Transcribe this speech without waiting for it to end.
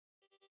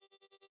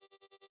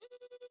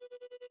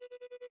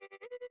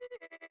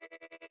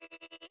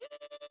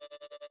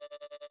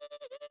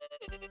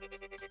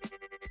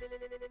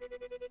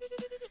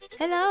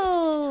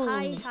Hello.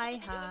 Hi.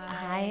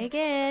 Hi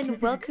again.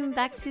 Welcome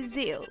back to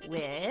Zeal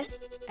with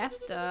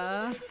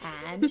Esther.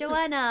 and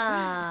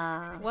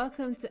Joanna.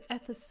 Welcome to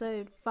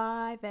episode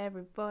 5,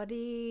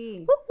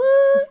 everybody. Woo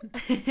woo.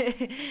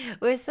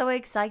 We're so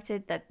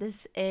excited that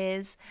this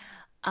is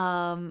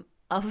our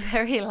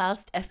very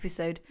last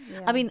episode.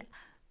 Yeah. I mean,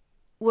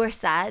 we're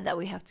sad that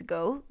we have to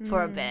go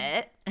for a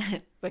bit.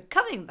 We're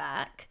coming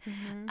back.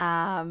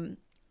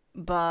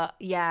 But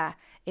yeah,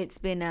 it's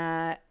been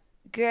a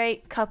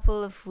great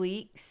couple of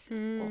weeks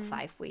or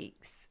 5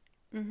 weeks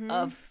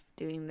of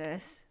doing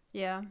this.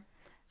 Yeah.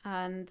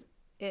 And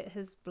it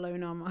has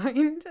blown our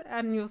mind,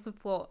 and your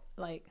support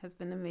has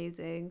been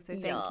amazing. So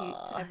thank you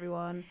to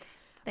everyone.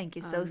 Thank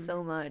you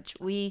so much.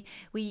 We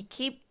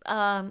keep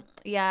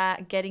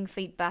getting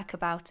feedback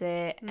about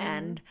it,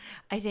 and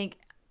I think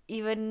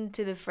even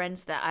to the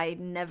friends that I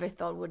never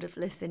thought would have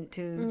listened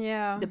to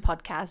the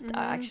podcast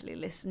are actually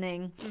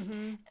listening.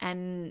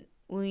 And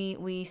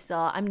we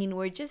saw, I mean,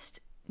 we're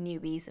just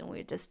newbies and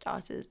we're just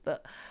starters,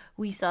 but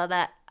we saw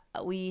that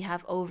we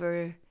have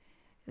over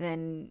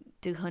than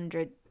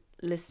 200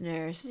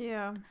 listeners,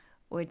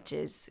 which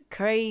is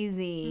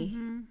crazy.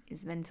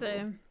 It's mental.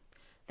 So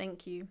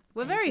thank you.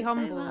 We're Thank very you so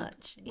humbled.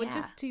 much. We're Yeah.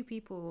 just two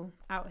people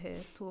out here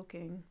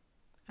talking,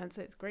 and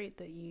so it's great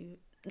that you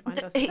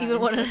find us even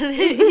want to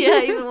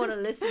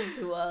listen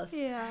to us.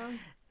 Yeah.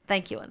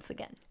 Thank you once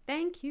again.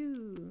 Thank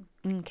you.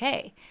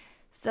 Okay,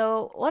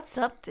 so what's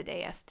up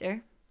today,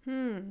 Esther?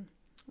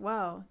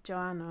 Well,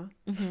 Joanna,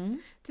 Mm-hmm.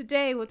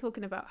 today we're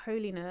talking about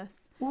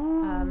holiness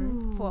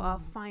for our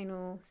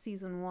final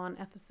season 1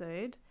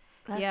 episode.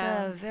 That's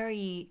a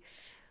very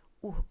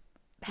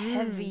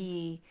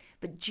heavy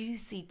but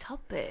juicy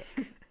topic.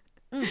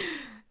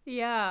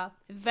 Yeah,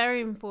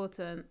 very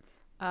important.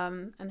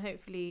 And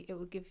hopefully it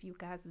will give you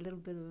guys a little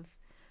bit of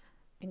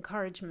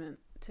encouragement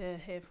to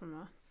hear from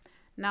us.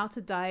 Now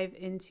to dive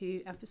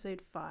into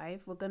episode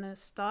 5, we're going to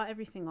start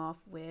everything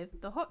off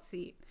with the hot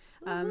seat.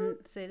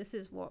 So this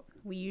is what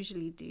we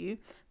usually do,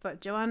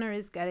 but Joanna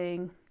is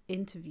getting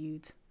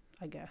interviewed,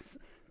 I guess,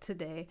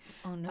 today.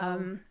 Oh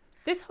no.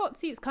 This hot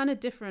seat is kind of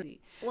different.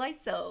 Why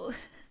so?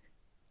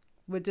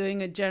 We're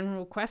doing a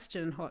general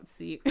question hot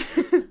seat.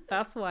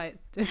 That's why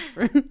it's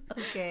different.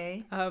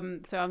 Okay.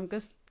 So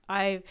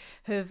I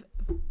have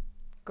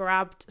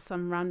grabbed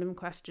some random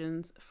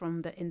questions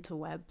from the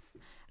interwebs,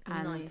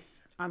 and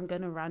Nice. I'm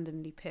gonna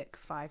randomly pick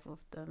 5 of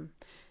them,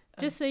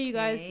 just so you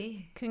guys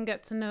can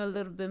get to know a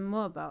little bit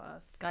more about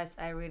us. Guys,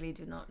 I really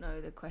do not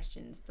know the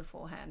questions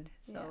beforehand,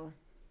 so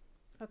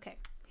Okay,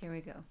 here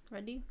we go.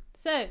 ready?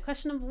 So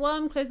question number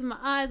 1, closing my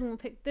eyes and we'll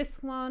pick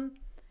this one.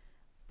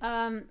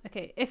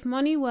 Okay, if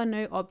money were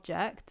no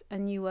object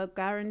and you were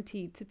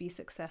guaranteed to be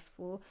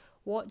successful,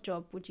 what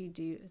job would you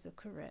do as a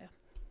career?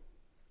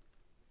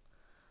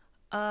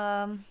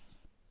 I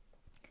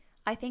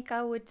think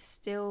I would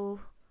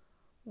still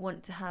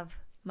want to have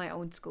my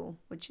own school,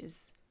 which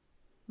is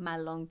my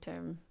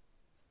long-term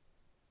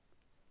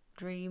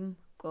dream,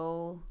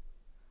 goal,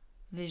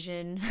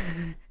 vision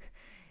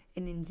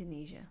in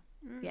Indonesia.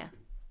 Yeah.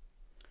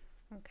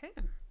 Okay.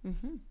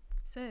 Mm-hmm.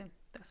 So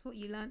that's what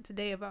you learned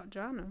today about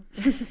Joanna.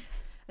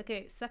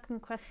 Okay,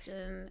 second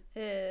question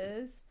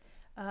is,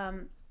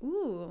 are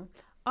you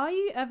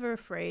ever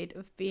afraid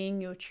of being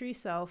your true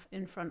self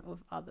in front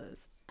of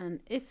others?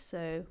 And if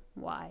so,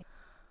 why?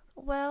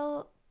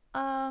 Well,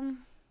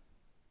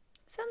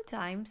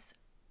 sometimes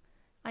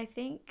I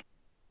think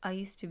I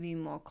used to be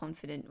more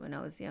confident when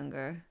I was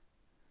younger.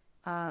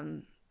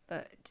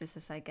 But just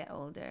as I get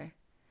older,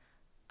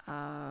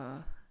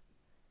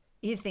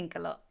 you think a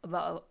lot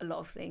about a lot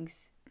of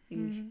things.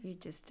 You're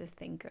just a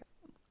thinker.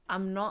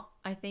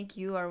 I think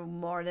you are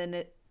more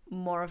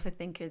of a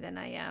thinker than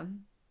I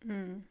am.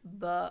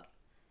 But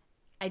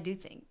I do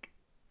think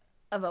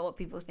about what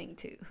people think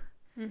too.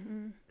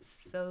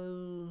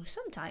 So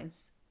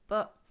sometimes,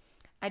 but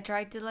I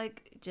try to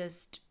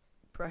just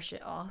brush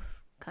it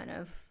off, kind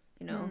of,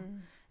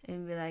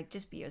 and be like,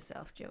 just be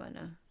yourself,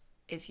 Joanna.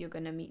 If you're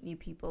gonna meet new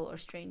people or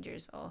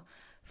strangers or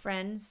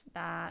friends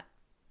that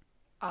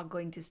are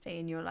going to stay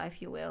in your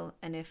life, you will,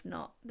 and if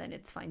not, then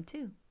it's fine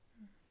too.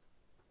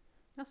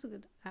 That's a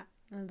good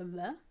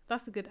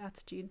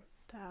attitude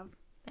to have.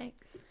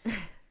 Thanks.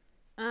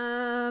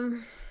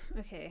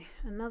 Okay,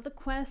 another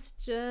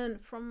question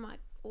from my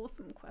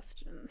awesome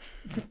question.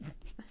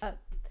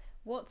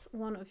 What's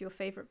one of your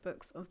favorite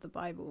books of the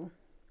Bible?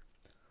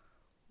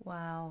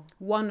 Wow.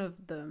 One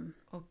of them.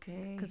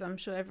 Okay. Because I'm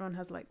sure everyone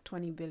has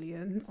 20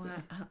 billion. So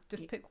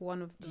just pick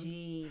one of them.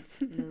 Jeez,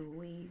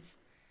 Louise.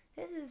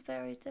 This is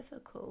very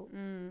difficult.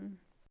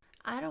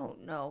 I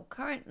don't know.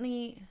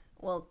 Currently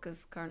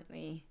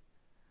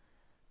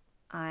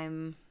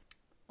I'm...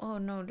 Oh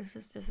no, this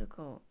is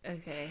difficult.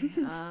 Okay.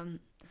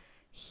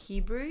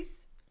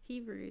 Hebrews?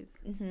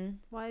 Mm-hmm.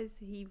 Why is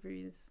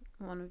Hebrews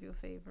one of your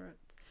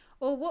favorites?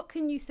 Or what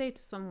can you say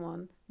to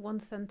someone, one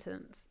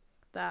sentence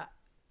that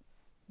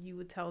you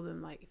would tell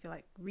them, if you're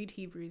read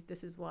Hebrews,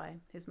 this is why.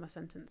 Here's my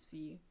sentence for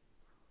you.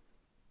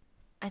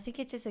 I think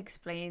it just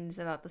explains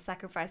about the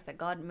sacrifice that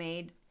God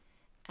made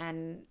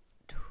and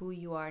who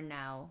you are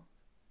now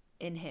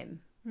in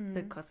him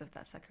because of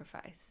that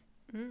sacrifice.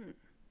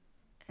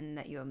 And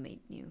that you are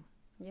made new.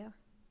 Yeah.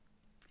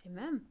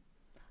 Amen.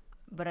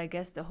 But I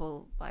guess the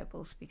whole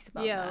Bible speaks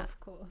about that. Yeah, of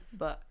course.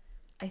 But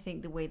I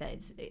think the way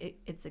that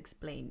it's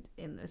explained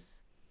in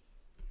this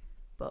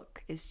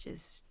book is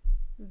just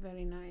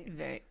very nice.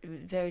 Very,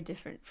 very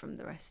different from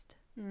the rest.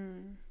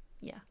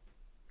 Yeah.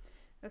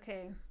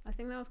 Okay, I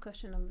think that was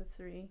question number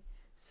 3.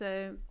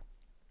 So,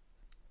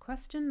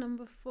 question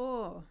number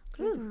 4.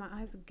 Closing my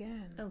eyes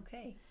again.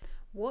 Okay.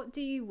 What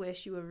do you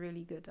wish you were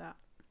really good at?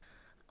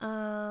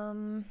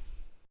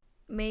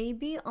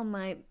 Maybe on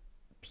my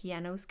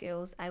piano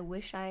skills. I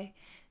wish I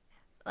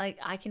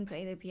can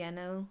play the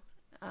piano.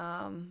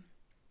 I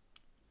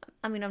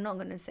mean, I'm not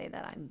gonna say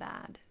that I'm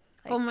bad.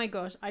 Oh my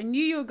gosh, I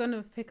knew you were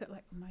gonna pick up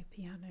like my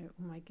piano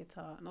or my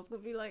guitar, and I was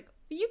gonna be like,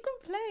 you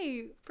can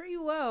play pretty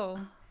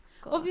well.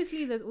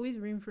 Obviously, there's always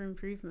room for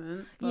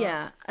improvement.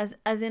 Yeah,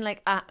 as in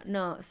like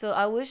no. So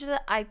I wish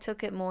that I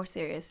took it more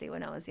seriously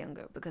when I was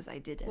younger because I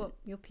didn't. What,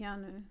 your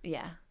piano?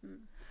 Yeah,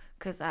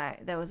 because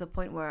there was a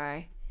point where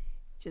I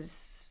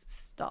just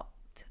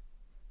stopped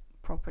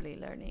properly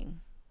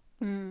learning,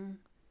 and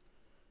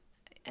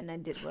I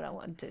did what I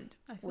wanted.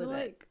 I feel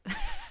like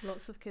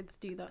lots of kids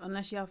do that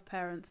unless you have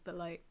parents that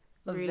like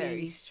really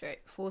very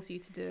strict, force you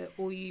to do it,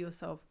 or you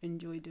yourself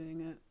enjoy doing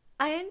it.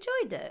 I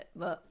enjoyed it,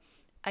 but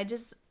I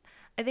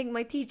think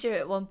my teacher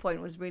at one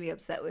point was really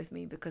upset with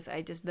me because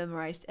I just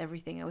memorized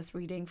everything I was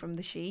reading from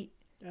the sheet,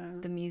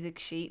 the music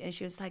sheet. And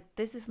she was like,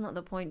 this is not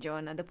the point,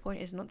 Joanna. The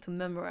point is not to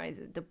memorize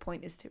it. The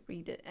point is to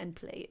read it and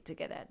play it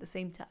together at the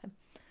same time.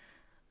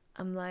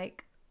 I'm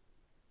like,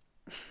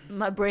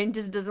 my brain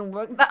just doesn't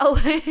work that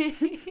way.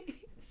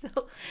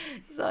 So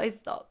I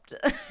stopped.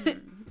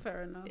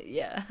 Fair enough.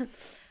 Yeah.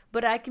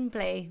 But I can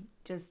play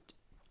just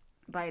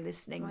by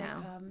listening like,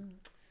 now,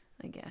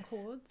 I guess.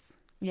 Chords?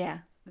 Yeah.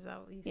 Is that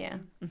what you said? Yeah.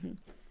 Mm-hmm.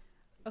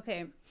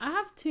 Okay, I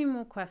have 2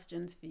 more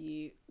questions for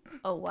you.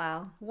 Oh,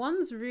 wow.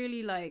 One's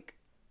really like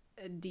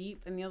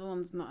deep and the other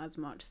one's not as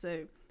much.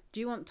 So do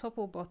you want top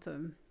or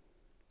bottom?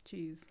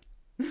 Choose.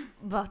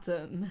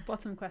 Bottom.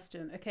 Bottom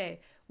question. Okay.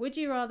 Would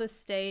you rather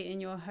stay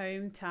in your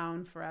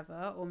hometown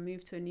forever or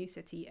move to a new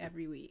city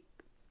every week?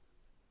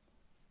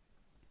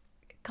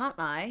 Can't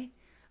lie.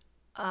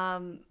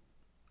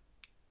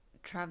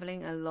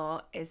 Traveling a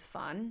lot is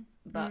fun,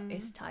 but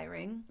it's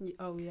tiring.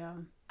 Oh, yeah.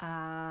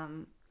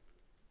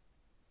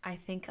 I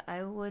think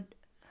I would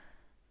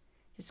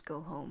just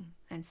go home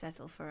and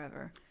settle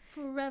forever.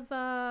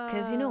 Forever.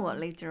 Because you know what?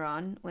 Later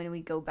on, when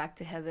we go back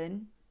to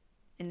heaven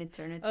in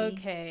eternity,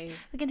 okay,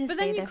 we're gonna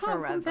stay there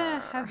forever. But then you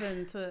can't compare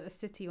heaven to a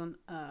city on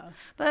earth.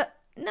 But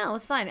no,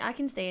 it's fine. I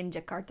can stay in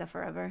Jakarta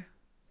forever.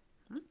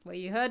 Well,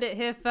 you heard it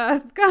here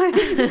first, guys.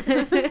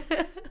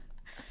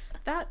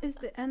 That is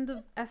the end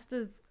of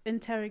Esther's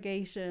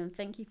interrogation.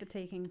 Thank you for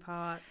taking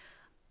part.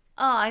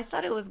 Oh, I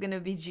thought it was gonna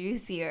be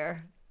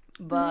juicier,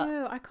 but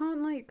no, I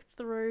can't like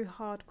throw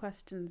hard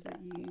questions at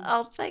you.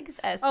 Oh, thanks,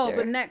 Esther. Oh,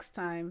 but next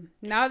time,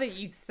 now that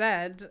you've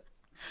said,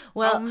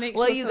 well,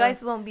 you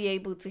guys won't be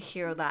able to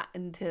hear that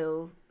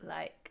until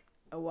like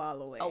a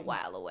while away.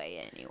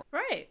 Anyway.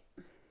 Right,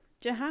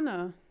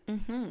 Johanna,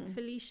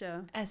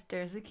 Felicia,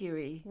 Esther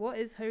Zakiri. What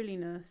is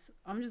holiness?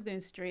 I'm just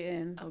going straight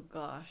in. Oh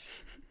gosh,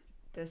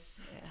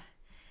 this. Yeah.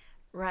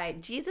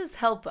 Right, Jesus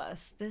help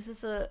us. This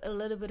is a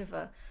little bit of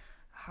a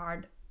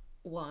hard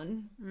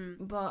one,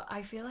 but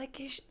I feel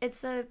like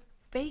it's a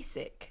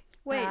basic.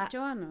 Wait,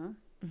 Joanna,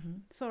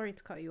 sorry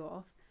to cut you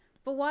off,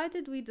 but why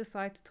did we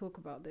decide to talk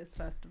about this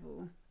first of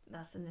all?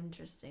 That's an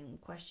interesting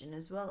question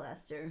as well,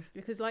 Esther.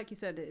 Because like you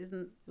said, it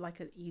isn't like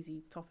an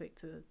easy topic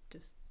to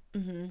just,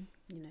 you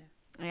know.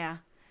 Yeah.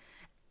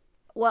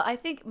 Well, I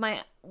think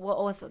what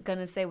I was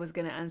gonna say was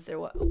gonna answer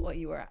what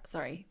you were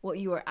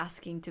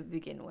asking to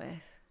begin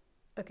with.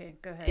 Okay,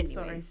 go ahead. Anyways,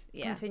 sorry.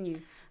 Yeah.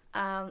 Continue.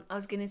 I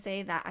was gonna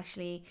say that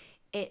actually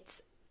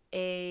it's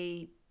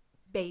a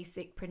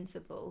basic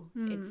principle.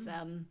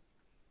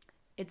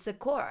 It's a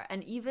core,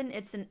 and even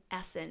it's an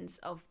essence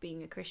of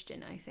being a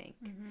Christian, I think.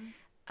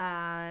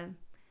 But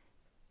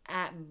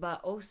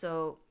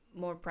also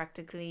more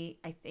practically,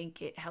 I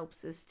think it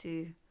helps us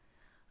to.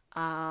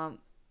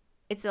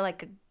 It's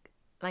like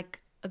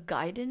a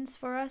guidance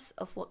for us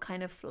of what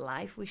kind of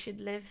life we should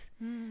live.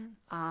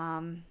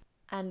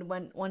 And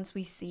once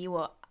we see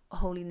what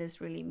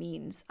holiness really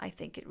means, I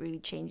think it really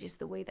changes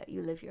the way that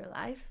you live your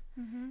life,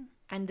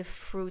 and the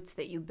fruits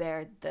that you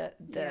bear, the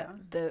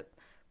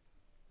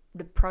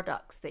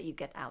products that you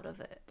get out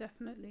of it,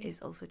 definitely is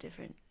also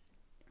different.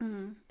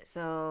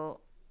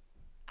 So,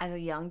 as a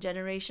young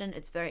generation,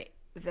 it's very,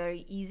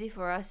 very easy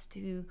for us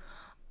to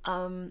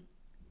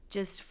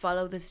just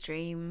follow the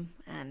stream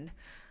and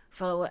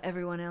follow what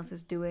everyone else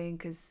is doing,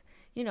 because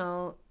you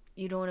don't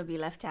want to be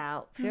left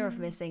out, fear of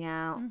missing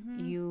out,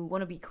 you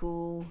want to be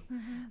cool,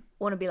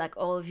 want to be like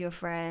all of your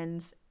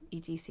friends,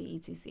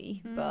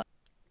 etc. But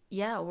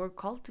yeah, we're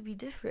called to be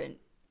different,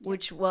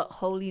 which what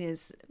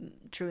holiness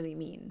truly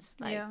means,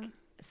 like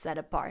set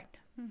apart,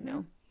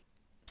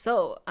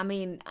 So, I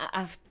mean,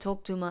 I've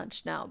talked too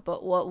much now,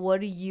 but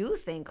what do you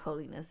think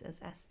holiness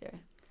is, Esther?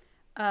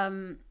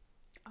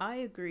 I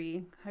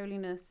agree.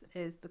 Holiness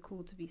is the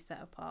call to be set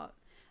apart.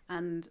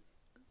 And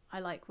I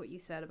like what you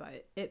said about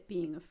it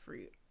being a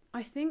fruit.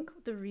 I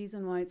think the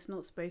reason why it's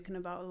not spoken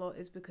about a lot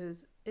is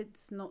because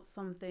it's not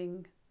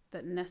something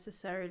that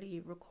necessarily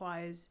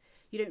requires,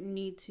 you don't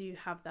need to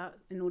have that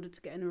in order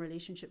to get in a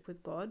relationship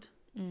with God.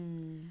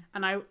 And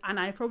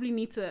I probably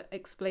need to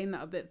explain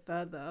that a bit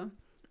further.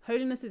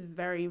 Holiness is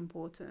very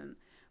important,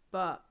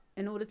 but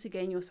in order to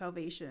gain your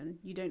salvation,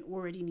 you don't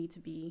already need to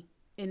be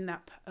in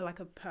that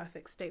like a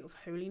perfect state of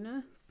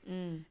holiness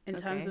in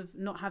terms of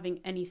not having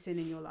any sin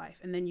in your life,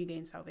 and then you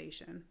gain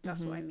salvation.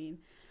 That's what I mean.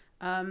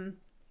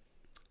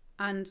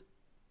 And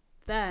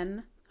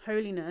then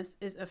holiness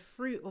is a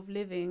fruit of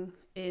living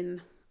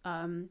in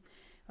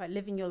like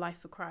living your life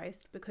for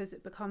Christ, because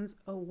it becomes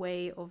a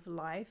way of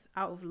life.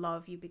 Out of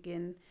love, you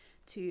begin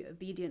to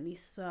obediently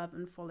serve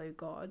and follow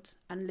God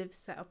and live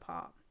set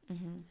apart.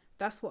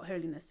 That's what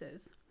holiness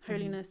is.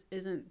 Holiness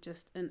isn't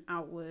just an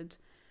outward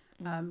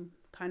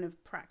kind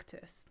of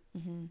practice.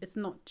 It's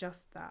not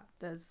just that.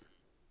 There's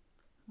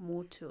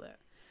more to it.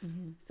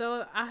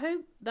 So I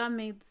hope that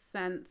made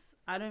sense.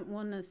 I don't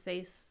want to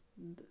say,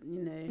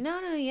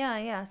 No,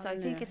 yeah. So I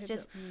think it's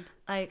just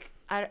like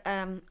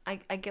I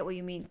get what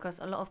you mean, because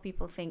a lot of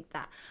people think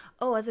that,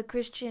 oh, as a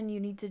Christian you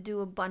need to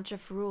do a bunch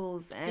of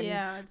rules and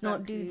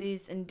not do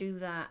this and do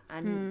that,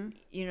 and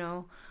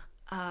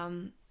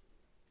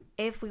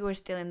if we were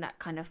still in that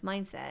kind of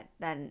mindset,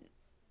 then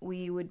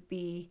we would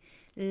be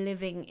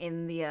living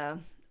in the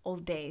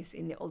old days,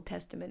 in the Old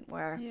Testament,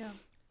 where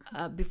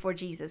before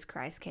Jesus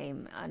Christ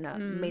came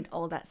and made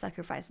all that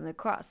sacrifice on the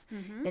cross,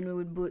 then we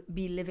would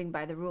be living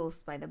by the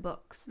rules, by the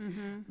books.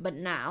 But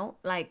now,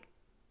 like,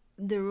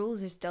 the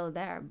rules are still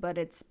there, but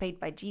it's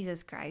paid by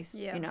Jesus Christ,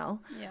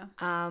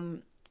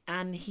 and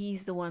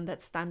he's the one that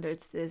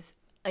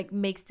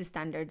makes the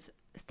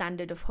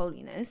standard of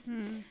holiness.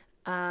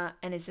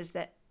 And it says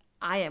that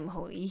I am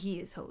holy, he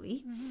is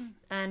holy,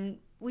 and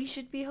we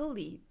should be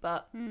holy.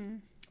 But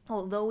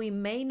although we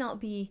may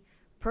not be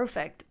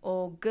perfect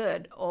or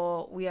good,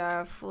 or we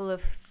are full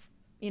of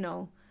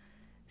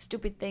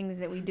stupid things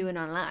that we do in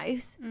our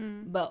lives,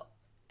 but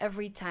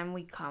every time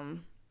we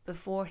come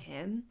before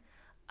him,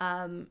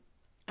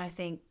 I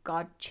think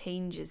God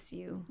changes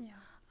you.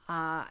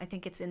 I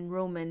think it's in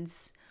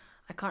Romans,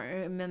 I can't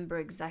remember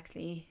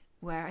exactly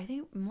where, I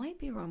think it might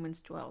be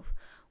Romans 12,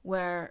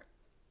 where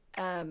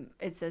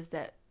it says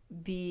that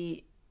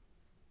be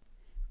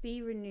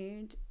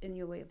renewed in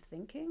your way of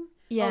thinking.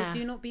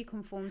 Do not be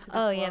conformed to this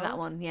world. world. That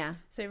one.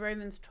 So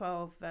Romans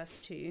 12 verse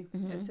 2,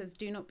 it says,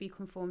 do not be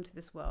conformed to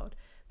this world,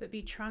 but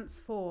be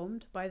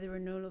transformed by the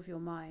renewal of your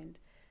mind,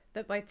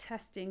 that by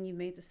testing you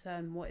may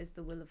discern what is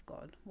the will of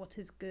God, what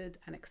is good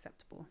and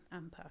acceptable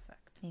and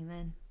perfect.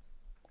 Amen.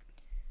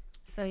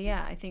 So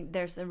I think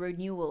there's a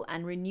renewal,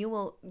 and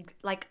renewal,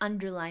 like,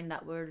 underline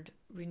that word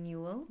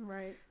renewal.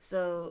 Right.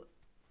 So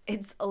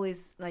it's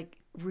always like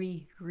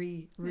renew.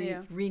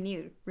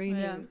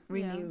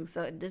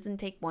 So it doesn't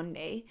take one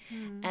day,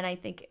 and I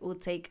think it will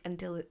take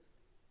until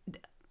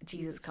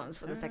Jesus comes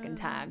for the second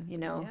time,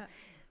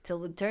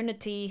 till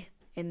eternity,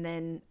 and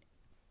then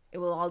it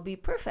will all be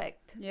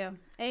perfect.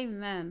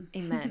 Amen.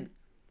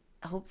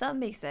 I hope that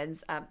makes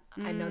sense.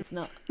 I know it's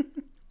not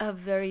a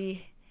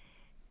very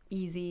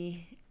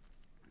easy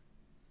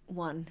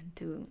one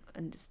to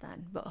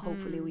understand, but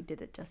hopefully we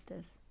did it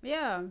justice.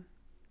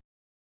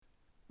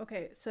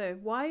 Okay, so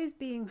why is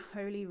being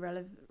holy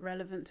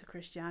relevant to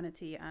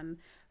Christianity? And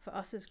for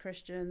us as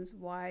Christians,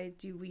 why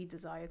do we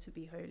desire to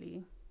be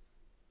holy?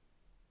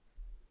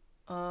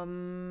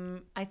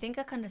 I think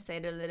I kind of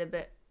said a little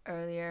bit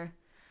earlier.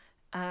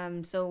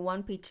 So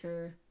 1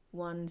 Peter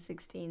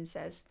 1:16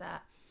 says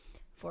that,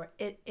 for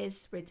it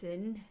is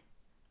written,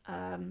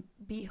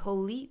 be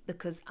holy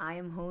because I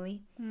am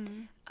holy.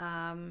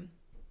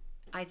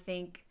 I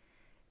think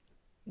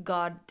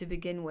God, to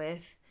begin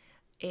with,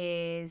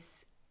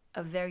 is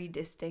a very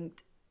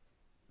distinct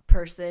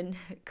person,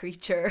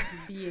 creature,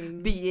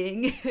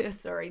 being.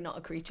 Sorry, not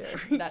a creature.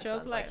 That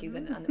sounds like he's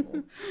an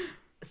animal.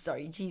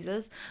 Sorry,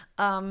 Jesus.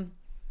 And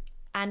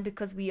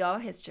because we are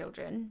his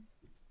children,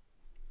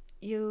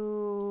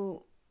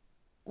 you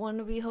want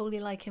to be holy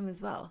like him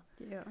as well.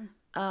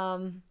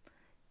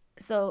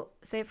 So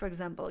say, for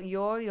example,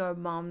 you're your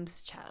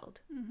mom's child,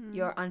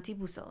 your Auntie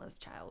Busola's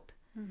child.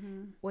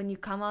 When you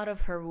come out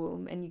of her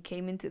womb and you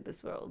came into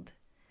this world,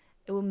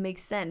 it will make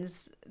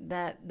sense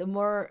that the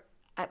more,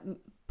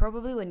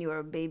 probably when you were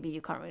a baby, you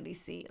can't really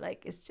see,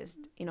 like, it's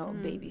just, a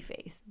baby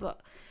face.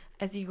 But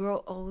as you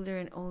grow older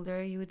and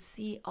older, you would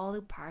see all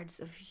the parts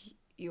of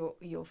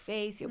your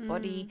face, your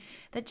body,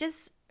 that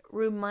just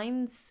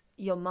reminds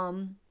your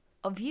mom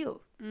of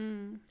you,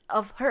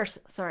 of her.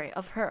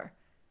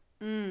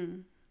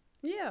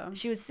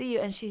 She would see you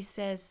and she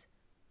says,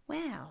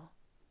 wow,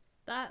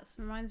 that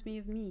reminds me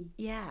of me.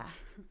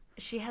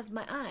 She has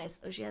my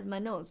eyes, or she has my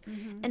nose.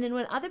 And then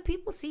when other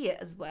people see it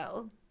as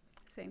well,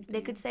 same thing.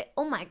 They could say,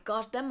 oh my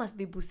gosh, that must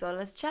be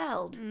Busola's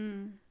child.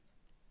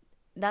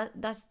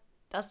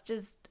 that's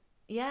just,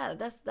 yeah,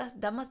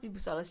 that must be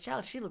Busola's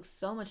child. She looks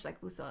so much like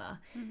Busola.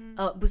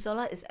 Mm-hmm.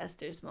 Busola is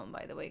Esther's mom,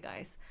 by the way,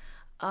 guys.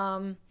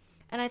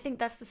 And I think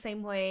that's the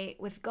same way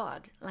with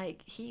God.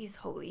 Like, he's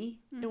holy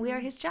and we are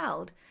his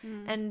child.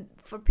 And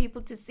for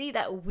people to see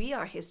that we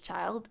are his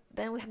child,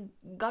 then we have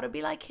got to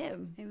be like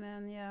him.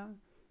 Amen. Yeah,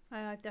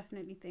 I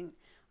definitely think.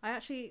 I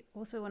actually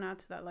also want to add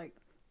to that, like,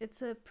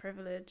 it's a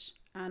privilege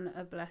and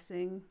a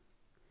blessing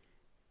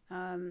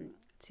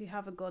to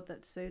have a God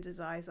that so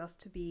desires us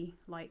to be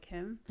like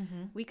him.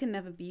 We can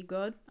never be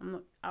God.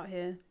 We're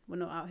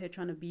not out here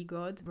trying to be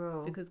God,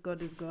 Bro, because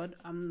God is God.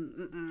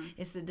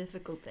 it's a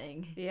difficult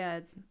thing. Yeah,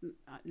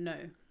 no.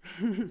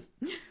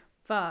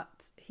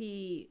 But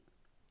he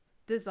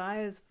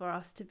desires for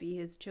us to be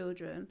his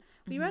children.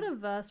 We read a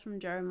verse from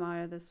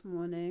Jeremiah this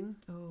morning.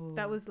 Ooh.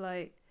 That was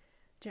like,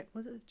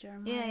 was it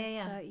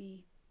Jeremiah? Yeah.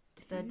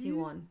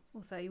 31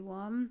 or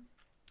 31,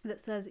 that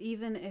says,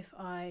 even if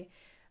I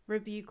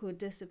rebuke or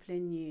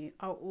discipline you,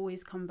 I'll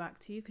always come back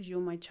to you because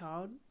you're my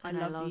child. And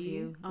I love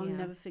you. I'll yeah.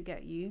 never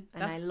forget you.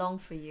 And I long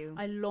for you.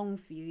 I long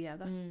for you. Yeah,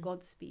 that's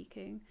God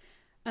speaking.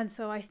 And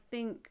so I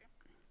think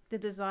the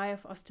desire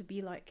for us to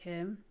be like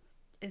him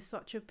is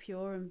such a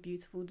pure and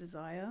beautiful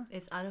desire.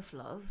 It's out of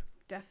love.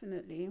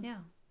 Definitely.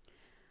 Yeah.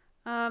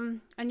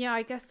 And yeah,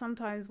 I guess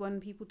sometimes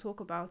when people talk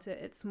about it,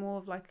 it's more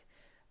of like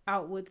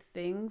outward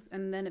things,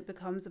 and then it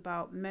becomes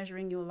about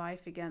measuring your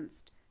life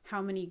against how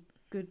many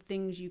good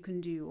things you can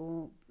do,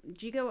 or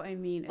do you get what I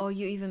mean? Or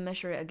you even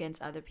measure it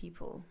against other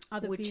people,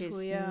 which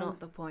is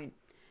not the point.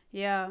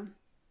 Yeah.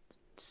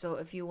 So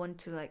if you want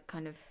to like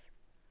kind of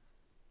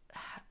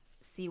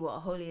see what a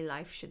holy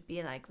life should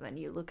be like, then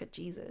you look at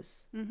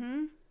Jesus,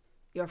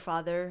 your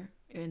Father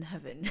in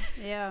heaven.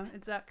 Yeah,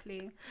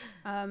 exactly.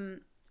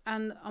 And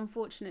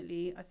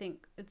unfortunately, I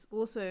think it's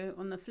also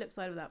on the flip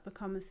side of that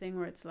become a thing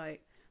where it's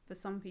like, for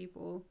some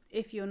people,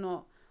 if you're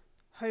not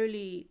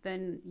holy,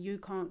 then you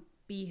can't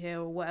be here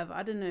or whatever.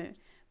 I don't know,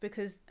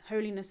 because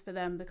holiness for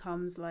them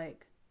becomes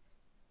like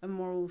a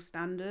moral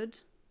standard.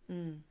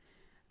 And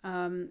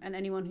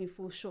anyone who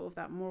falls short of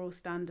that moral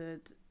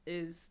standard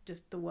is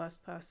just the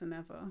worst person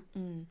ever.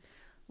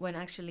 When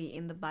actually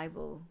in the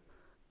Bible,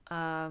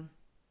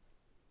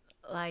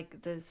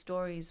 like the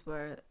stories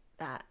were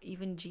that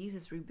even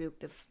Jesus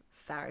rebuked the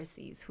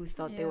Pharisees who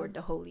thought they were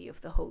the holy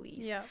of the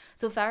holies. Yeah.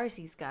 So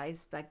Pharisees,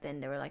 guys, back then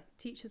they were like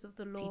teachers of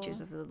the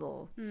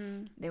law.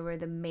 They were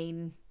the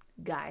main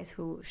guys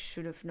who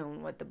should have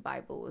known what the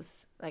Bible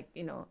was like,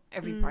 you know,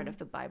 every part of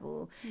the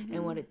Bible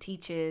and what it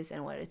teaches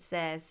and what it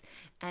says,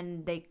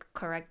 and they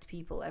correct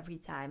people every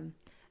time.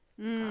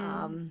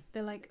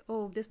 They're like,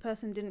 oh, this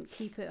person didn't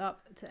keep it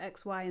up to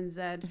X, Y, and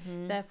Z,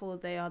 therefore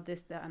they are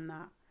this, that, and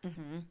that.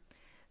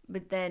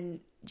 But then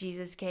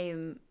Jesus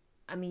came.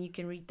 I mean, you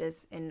can read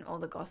this in all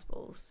the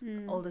Gospels,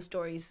 all the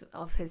stories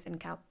of his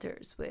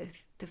encounters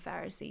with the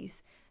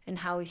Pharisees and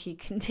how he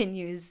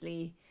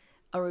continuously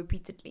or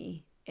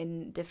repeatedly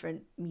in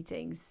different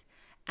meetings,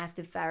 as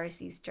the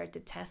Pharisees tried to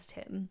test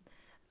him,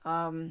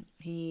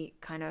 he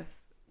kind of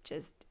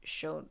just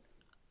showed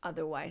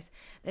otherwise.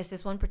 There's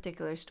this one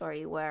particular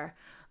story where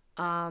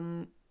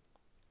I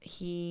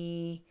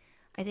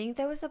think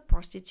there was a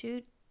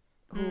prostitute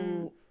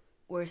who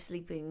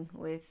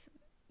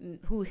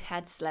who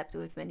had slept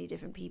with many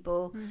different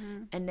people,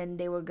 and then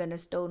they were gonna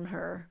stone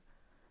her,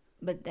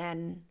 but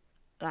then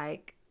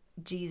like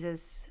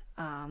Jesus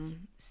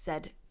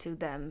said to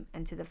them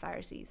and to the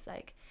Pharisees,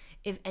 like,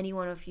 if any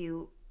one of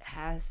you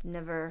has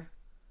never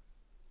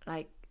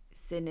like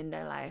sinned in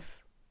their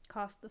life,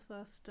 cast the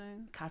first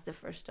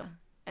stone.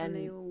 And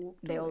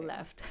they all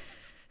left.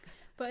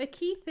 But a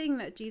key thing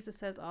that Jesus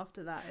says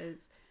after that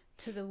is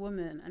to the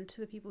woman and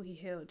to the people he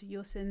healed,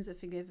 your sins are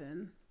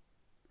forgiven.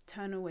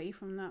 Turn away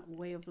from that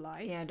way of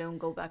life. Yeah, don't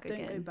go back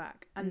again. Don't go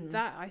back. And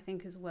that, I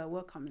think, is where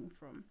we're coming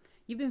from.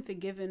 You've been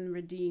forgiven,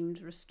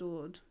 redeemed,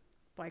 restored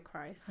by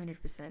Christ.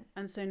 100%.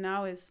 And so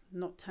now is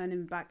not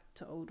turning back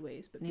to old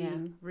ways, but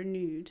being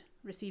renewed,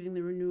 receiving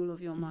the renewal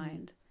of your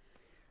mind.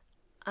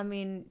 I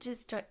mean,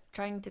 just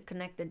trying to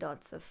connect the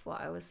dots of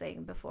what I was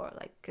saying before,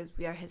 like, because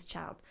we are his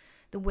child.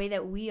 The way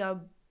that we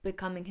are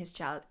becoming his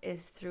child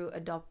is through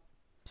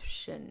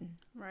adoption.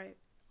 Right.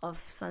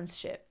 Of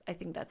sonship. I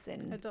think that's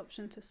in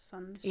adoption to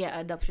sonship. Yeah,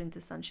 adoption to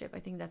sonship. I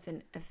think that's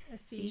in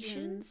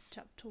Ephesians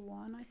chapter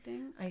 1, I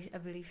think. I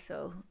believe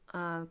so.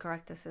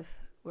 Correct us if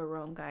we're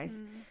wrong,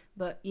 guys.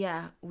 But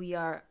yeah, we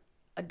are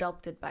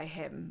adopted by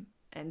him,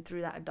 and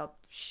through that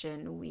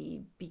adoption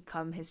we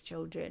become his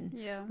children.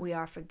 Yeah. We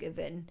are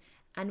forgiven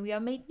and we are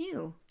made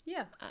new.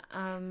 Yes.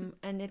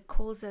 And it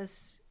calls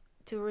us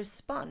to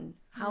respond.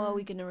 How are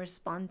we going to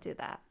respond to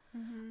that?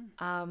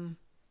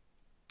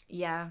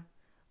 Yeah.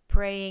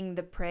 Praying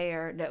the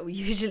prayer that we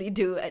usually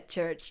do at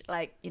church,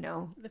 like, you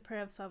know, the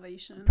prayer of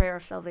salvation. Prayer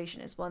of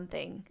salvation is one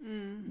thing,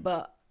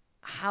 but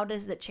how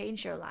does that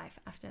change your life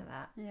after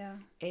that? Yeah,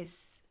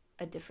 is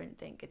a different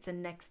thing. It's a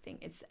next thing.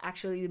 It's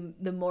actually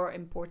the more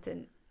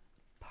important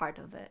part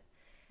of it.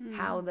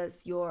 How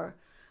does your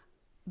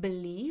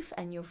belief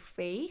and your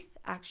faith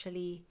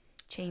actually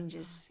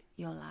changes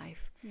your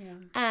life. Yeah.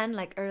 And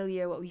like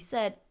earlier what we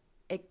said,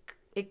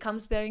 it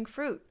comes bearing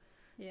fruit.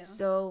 Yeah.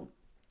 So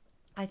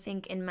I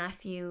think in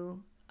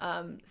Matthew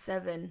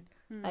 7,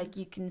 like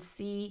you can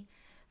see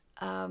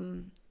a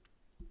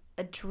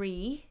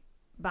tree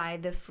by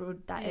the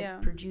fruit that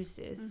it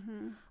produces.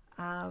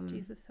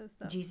 Jesus says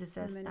that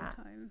many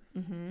times.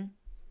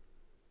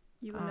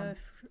 You will know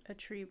a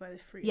tree by the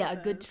fruit. Yeah, a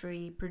good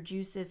tree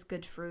produces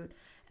good fruit,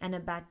 and a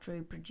bad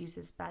tree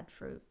produces bad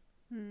fruit.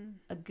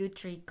 A good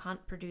tree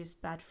can't produce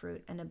bad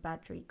fruit, and a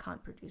bad tree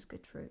can't produce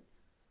good fruit.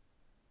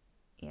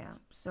 Yeah,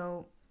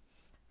 so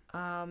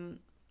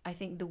I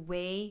think the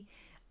way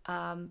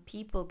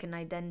people can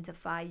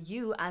identify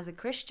you as a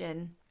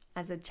Christian,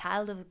 as a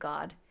child of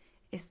God,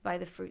 is by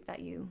the fruit that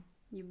you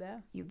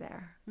bear.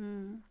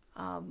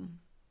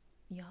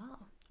 Yeah.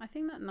 I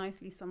think that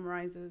nicely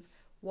summarizes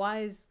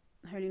why is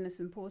holiness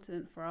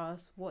important for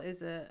us, what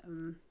is it,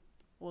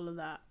 all of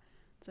that.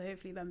 So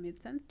hopefully that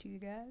made sense to you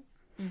guys.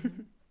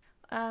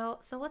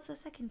 So what's the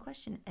second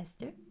question,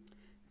 Esther?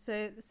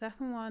 So the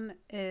second one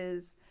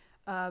is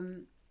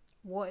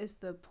what is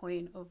the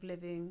point of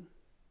living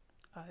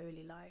a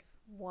holy life?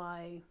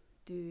 Why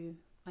do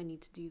I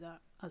need to do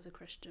that as a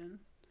Christian,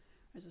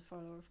 as a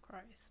follower of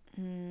Christ?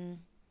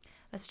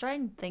 Let's try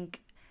and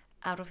think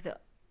out of the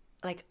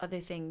other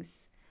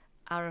things,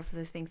 out of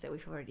the things that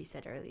we've already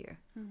said earlier.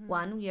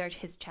 One, we are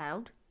his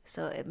child,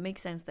 so it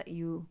makes sense that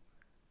you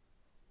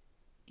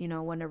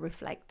want to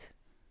reflect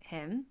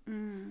him.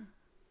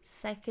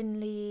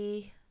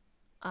 Secondly,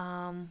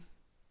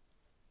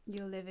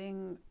 you're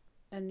living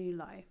a new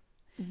life.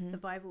 The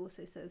Bible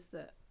also says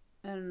that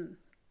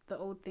the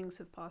old things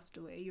have passed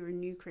away. You're a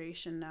new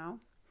creation now.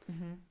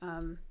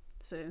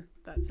 So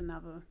that's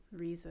another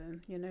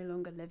reason. You're no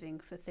longer living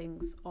for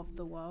things of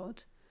the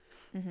world.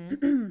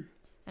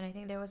 And I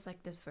think there was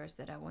this verse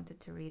that I wanted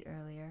to read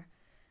earlier.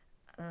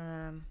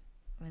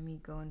 Let me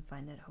go and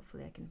find it.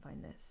 Hopefully I can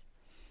find this.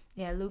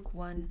 Yeah, Luke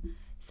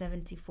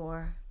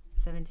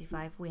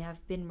 1:74-75. We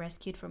have been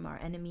rescued from our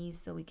enemies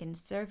so we can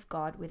serve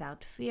God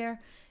without fear,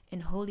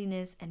 in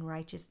holiness and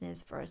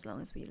righteousness for as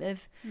long as we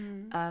live.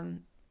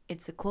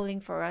 It's a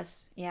calling for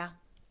us,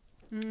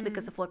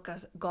 because of what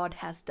God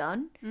has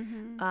done.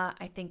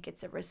 I think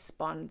it's a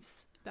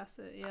response. That's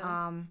it,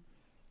 yeah.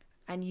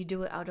 And you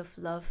do it out of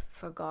love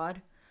for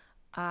God,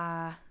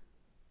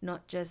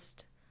 not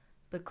just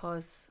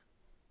because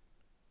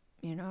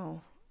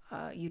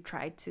you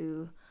try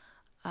to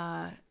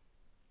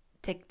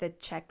tick the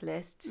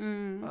checklists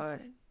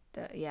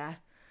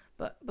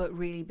but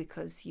really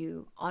because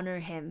you honor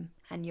him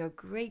and you're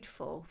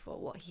grateful for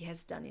what he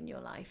has done in your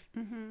life,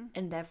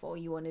 and therefore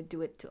you want to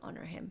do it to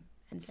honor him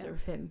and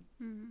serve him.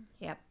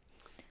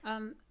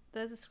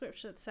 There's a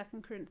scripture,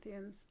 2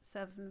 Corinthians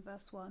 7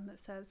 verse 1, that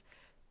says,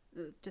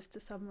 just to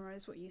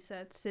summarize what you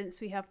said, since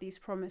we have these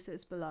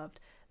promises, beloved,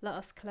 let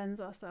us cleanse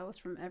ourselves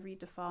from every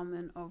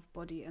defilement of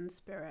body and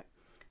spirit,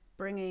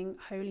 bringing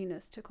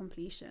holiness to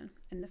completion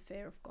in the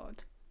fear of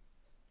God.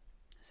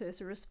 So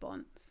it's a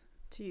response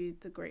to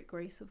the great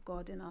grace of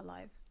God in our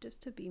lives,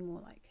 just to be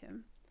more like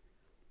him.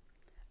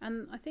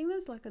 And I think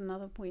there's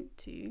another point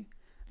too,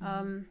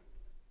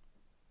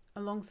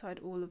 alongside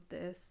all of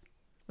this,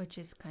 which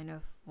is kind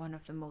of one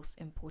of the most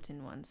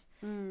important ones.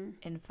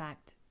 In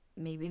fact,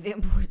 maybe the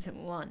important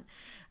one,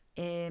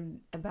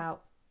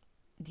 about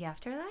the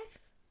afterlife,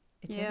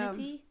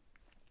 eternity.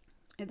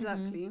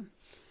 Exactly.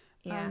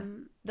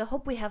 The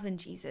hope we have in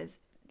Jesus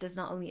does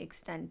not only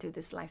extend to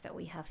this life that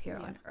we have here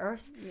on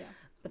earth,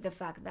 but the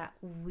fact that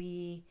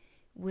we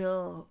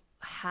will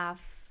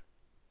have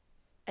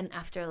an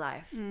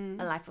afterlife,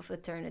 a life of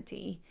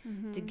eternity,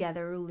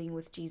 together ruling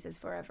with Jesus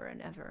forever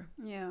and ever.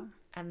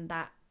 And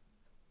that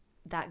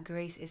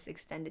grace is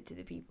extended to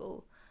the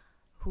people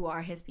who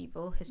are his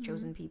people, his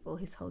chosen people,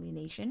 his holy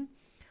nation,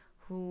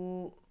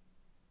 who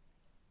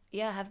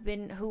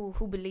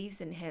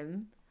believes in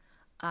him.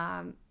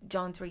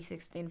 John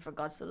 3:16, for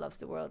God so loves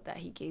the world that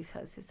he gave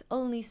us his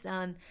only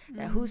son,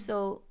 that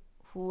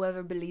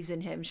whoever believes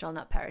in him shall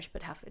not perish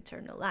but have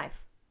eternal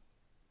life.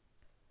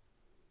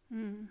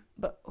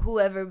 But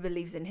whoever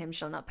believes in him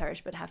shall not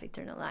perish but have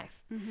eternal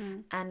life.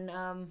 And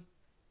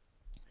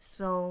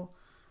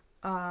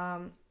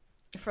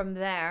from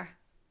there,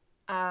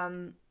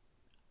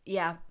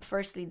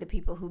 firstly the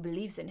people who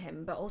believes in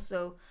him, but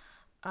also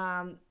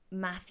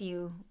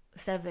Matthew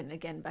 7,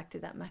 again back to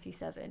that Matthew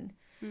 7,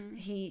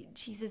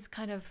 Jesus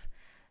kind of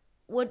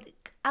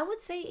I would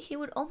say he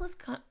would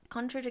almost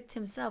contradict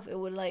himself.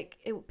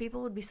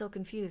 People would be so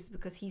confused,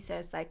 because he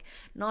says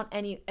not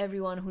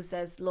everyone who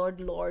says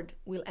Lord, Lord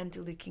will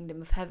enter the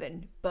kingdom of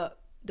heaven, but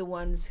the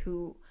ones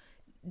who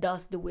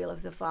does the will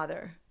of the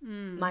Father,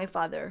 my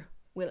Father,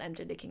 will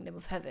enter the kingdom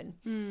of heaven.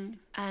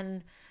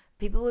 And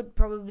people would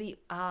probably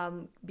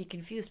be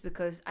confused,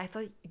 because I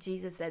thought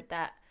Jesus said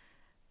that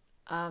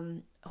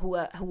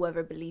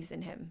whoever believes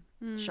in him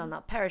shall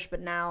not perish, but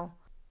now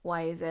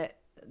why is it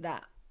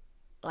that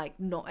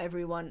not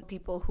everyone,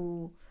 people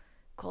who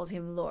calls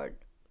him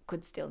Lord,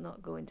 could still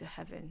not go into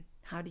heaven?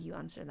 How do you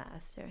answer that,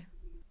 Esther?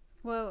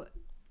 Well,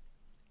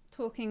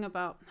 talking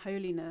about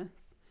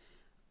holiness,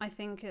 I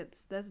think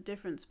there's a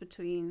difference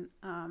between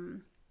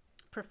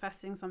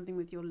professing something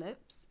with your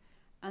lips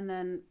and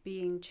then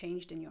being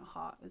changed in your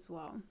heart as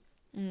well.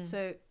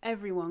 So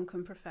everyone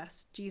can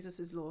profess Jesus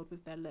is Lord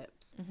with their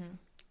lips,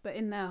 but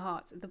in their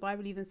hearts, the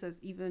Bible even says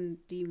even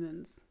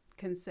demons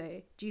can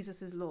say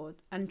Jesus is Lord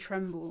and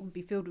tremble,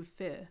 be filled with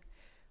fear.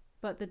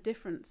 But the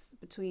difference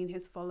between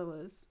his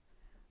followers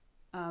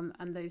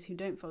and those who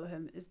don't follow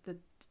him is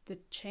the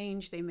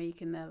change they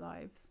make in their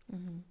lives.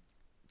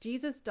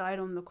 Jesus died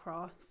on the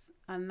cross,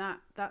 and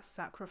that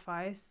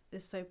sacrifice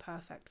is so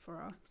perfect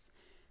for us.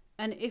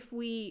 And if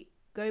we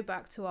go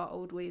back to our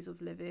old ways of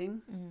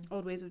living,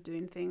 old ways of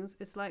doing things,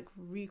 it's like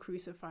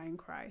re-crucifying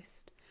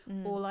Christ,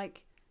 or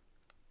like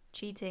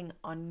cheating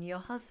on your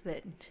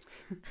husband.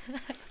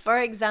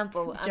 For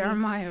example,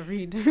 Jeremiah,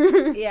 read.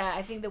 Yeah,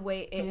 I think the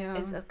way it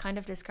is kind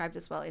of described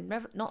as well in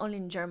not only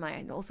in Jeremiah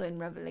and also in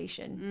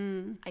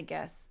Revelation, I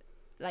guess,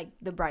 like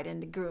the bride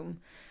and the groom.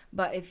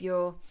 But if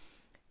you're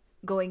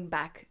going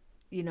back,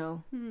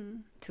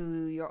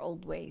 to your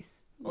old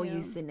ways, or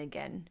you sin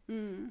again,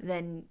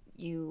 then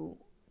you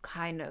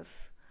kind of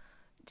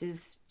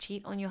just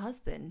cheat on your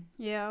husband.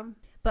 Yeah.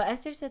 But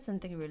Esther said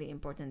something really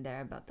important there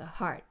about the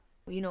heart.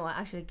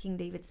 Actually King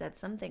David said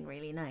something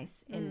really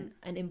nice and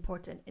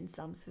important in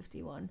Psalms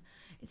 51.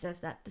 It says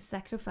that the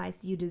sacrifice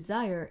you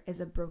desire is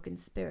a broken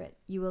spirit.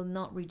 You will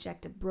not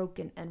reject a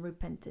broken and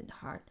repentant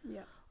heart.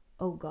 Yeah.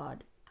 Oh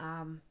God,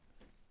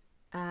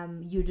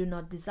 you do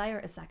not desire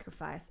a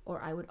sacrifice,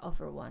 or I would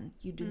offer one.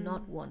 You do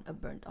not want a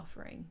burnt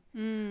offering.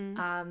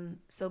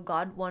 So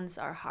God wants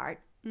our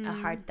heart, a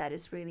heart that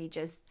is really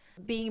just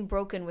being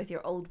broken with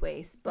your old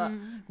ways, but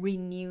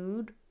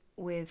renewed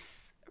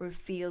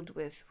refilled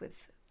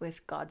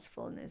with God's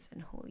fullness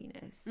and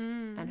holiness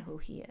and who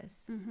he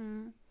is.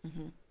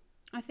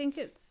 I think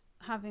it's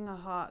having a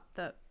heart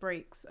that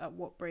breaks at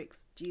what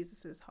breaks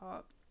Jesus's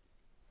heart,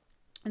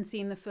 and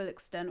seeing the full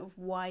extent of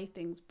why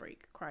things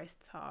break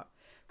Christ's heart.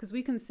 Because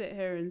we can sit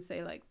here and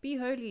say, like, be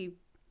holy,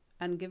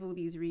 and give all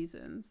these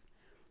reasons.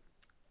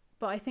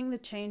 But I think the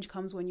change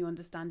comes when you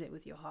understand it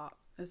with your heart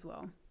as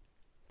well.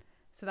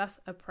 So that's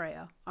a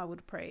prayer I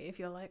would pray. If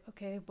you're like,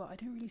 okay, but I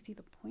don't really see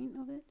the point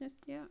of it just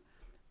yet,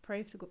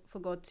 pray for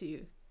God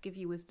to give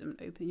you wisdom,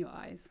 open your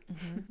eyes.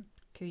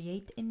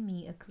 Create in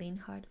me a clean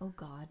heart, O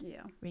God.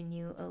 Yeah.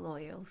 Renew a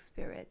loyal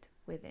spirit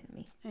within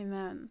me.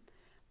 Amen.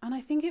 And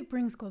I think it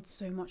brings God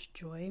so much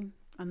joy.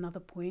 Another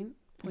point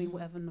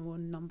whatever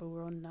number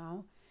we're on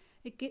now.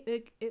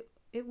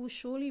 It will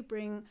surely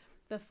bring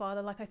the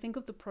Father, like I think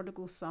of the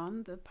prodigal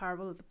son, the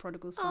parable of the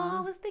prodigal son. Oh,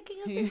 I was thinking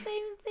of the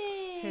same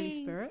thing. Holy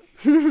Spirit.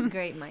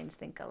 Great minds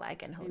think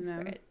alike, and Holy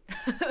Spirit.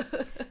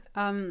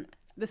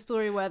 The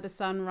story where the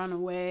son ran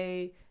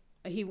away,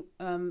 he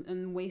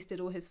and wasted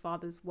all his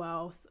father's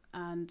wealth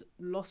and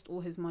lost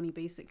all his money,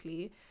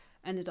 basically,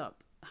 ended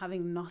up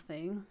having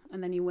nothing,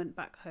 and then he went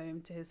back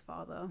home to his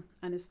father,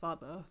 and his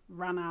father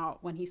ran out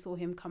when he saw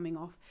him coming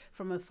off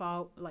from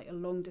afar, like a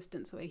long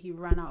distance away. He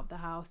ran out of the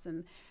house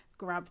and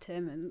grabbed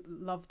him and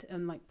loved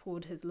and like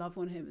poured his love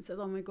on him and says,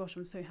 oh my gosh,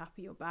 I'm so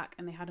happy you're back.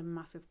 And they had a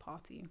massive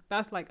party.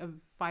 That's like a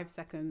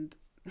 5-second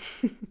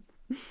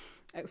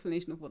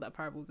explanation of what that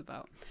parable is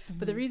about.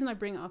 But the reason I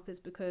bring it up is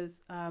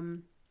because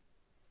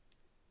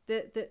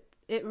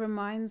it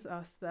reminds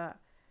us that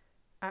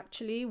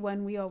actually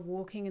when we are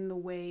walking in the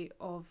way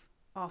of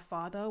our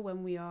Father,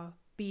 when we are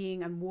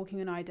being and walking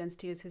in our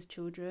identity as his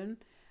children,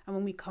 and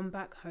when we come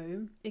back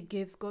home, it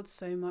gives God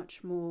so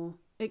much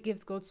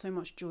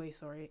joy.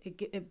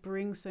 It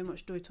brings so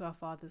much joy to our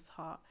Father's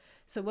heart.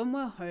 So when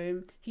we're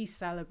home, he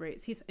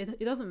celebrates. It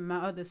doesn't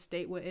matter the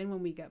state we're in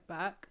when we get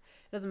back.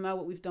 It doesn't matter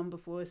what we've done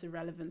before. It's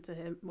irrelevant to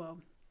him. Well,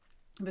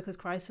 because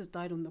Christ has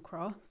died on the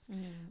cross.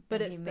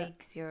 But he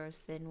makes your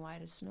sin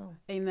white as snow.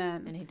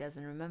 Amen. And he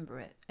doesn't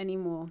remember it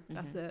anymore.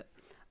 That's it.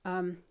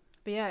 But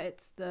yeah,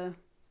 it's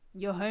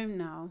you're home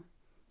now.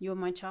 You're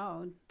my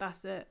child.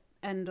 That's it.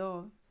 End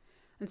of.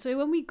 And so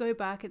when we go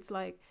back, it's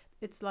like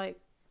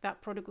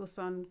that prodigal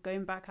son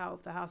going back out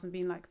of the house and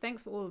being like,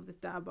 thanks for all of this,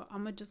 Dad, but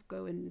I'm going to just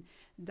go and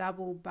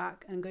dabble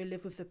back and go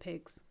live with the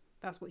pigs.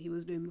 That's what he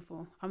was doing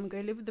before. I'm going to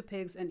go live with the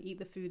pigs and eat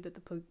the food that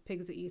the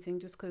pigs are eating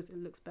just because it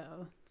looks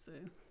better. So,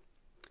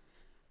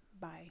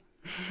 bye.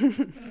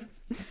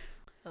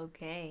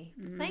 Okay.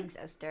 Thanks,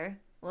 Esther.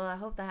 Well, I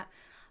hope that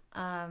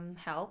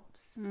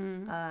helps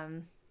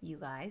you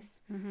guys.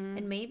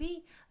 And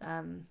maybe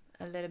a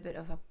little bit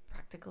of a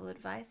practical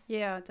advice.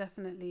 Yeah,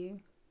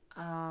 definitely.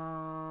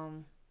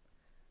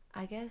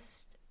 I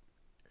guess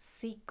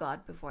seek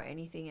God before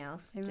anything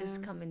else. Amen.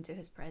 Just come into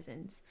his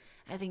presence.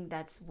 I think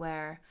that's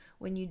where,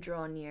 when you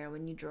draw near,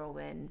 when you draw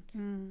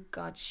in,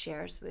 God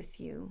shares with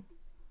you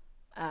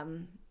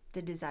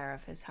the desire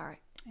of his heart.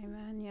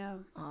 Amen. Yeah.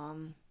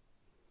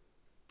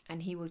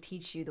 And he will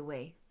teach you the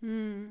way.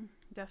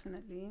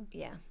 Definitely.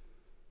 Yeah.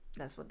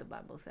 That's what the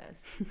Bible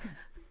says.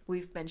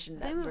 We've mentioned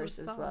that verse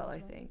as well, I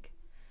think.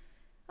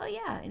 Oh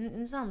yeah,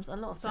 in Psalms, a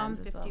lot of Psalm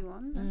times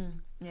 51. Well.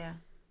 Yeah.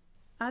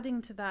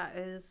 Adding to that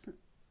is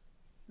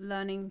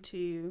learning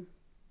to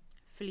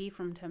flee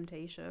from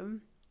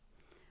temptation.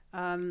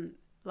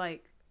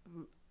 like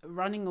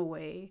running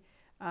away.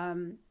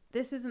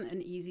 This isn't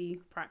an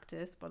easy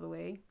practice, by the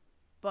way,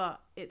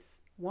 but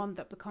it's one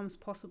that becomes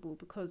possible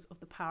because of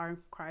the power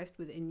of Christ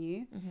within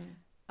you.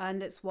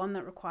 And it's one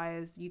that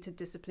requires you to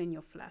discipline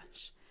your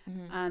flesh.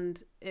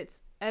 And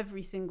it's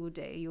every single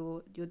day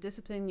you're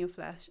disciplining your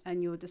flesh,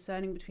 and you're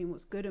discerning between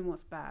what's good and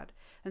what's bad.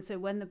 And so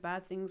when the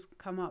bad things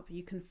come up,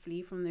 you can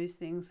flee from those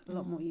things a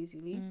lot more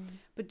easily.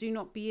 But do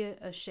not be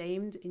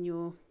ashamed in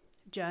your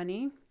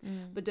journey,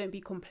 but don't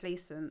be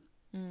complacent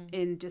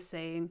in just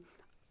saying,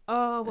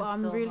 oh, well,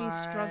 I'm so really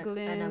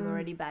struggling and I'm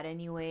already bad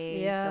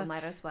anyway, so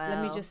might as well,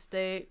 let me just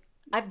stay.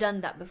 I've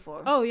done that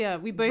before. Oh yeah,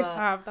 we both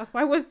have. That's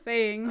why we're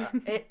saying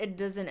it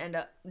doesn't end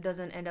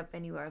up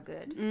anywhere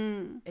good.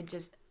 It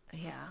just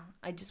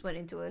I just went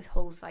into a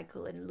whole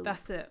cycle and loop.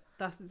 That's it.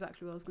 That's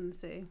exactly what I was going to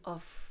say.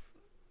 Of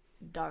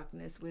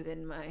darkness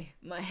within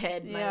my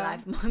head, my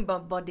life, my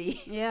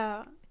body.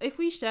 Yeah. If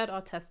we shared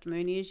our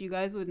testimonies, you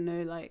guys would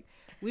know, like,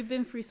 we've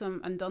been through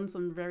some and done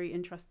some very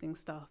interesting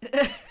stuff.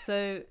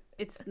 So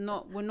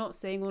we're not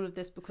saying all of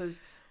this because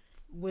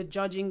we're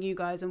judging you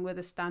guys and we're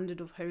the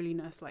standard of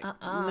holiness. Like,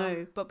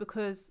 no, but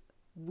because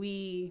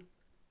we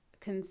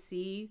can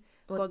see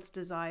God's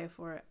desire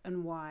for it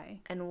and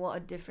why, and what a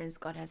difference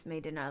God has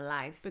made in our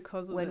lives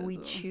because of when we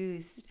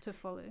choose to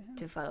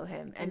follow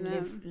him and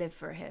live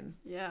for him.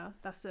 Yeah,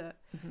 that's it.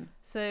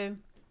 So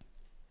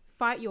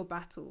fight your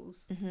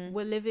battles.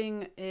 We're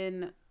living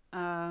in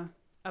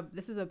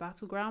this is a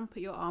battleground.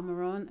 Put your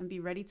armor on and be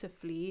ready to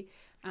flee,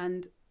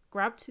 and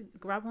grab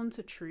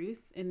onto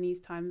truth in these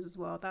times as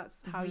well.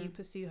 That's how you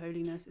pursue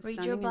holiness. It's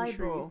read your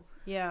Bible.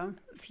 Yeah,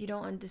 if you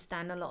don't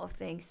understand a lot of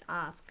things,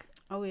 ask.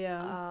 Oh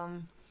yeah.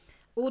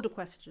 All the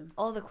questions.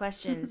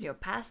 Your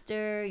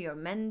pastor, your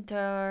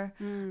mentor,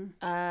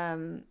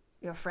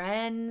 your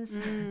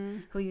friends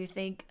who you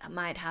think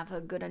might have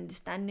a good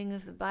understanding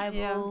of the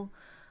Bible.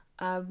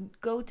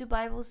 Go to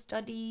Bible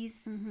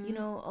studies,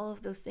 all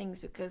of those things,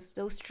 because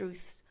those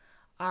truths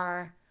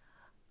are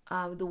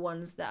the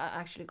ones that are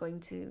actually going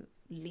to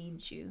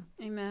lead you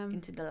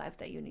into the life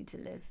that you need to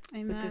live.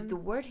 Amen. Because the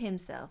word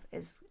itself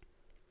is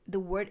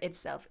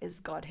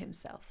God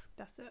himself.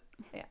 That's it.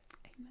 Yeah.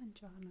 Amen,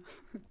 Joanna.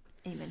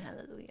 Amen,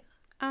 hallelujah.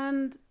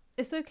 And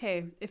it's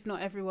okay if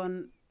not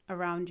everyone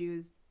around you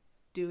is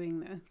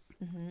doing this.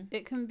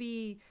 It can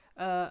be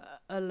a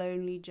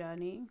lonely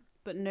journey,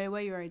 but know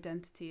where your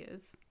identity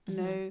is.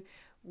 Know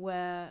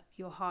where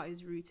your heart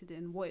is rooted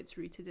in, what it's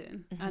rooted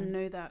in, and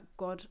know that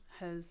God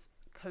has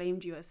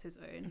claimed you as his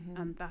own,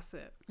 and that's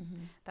it.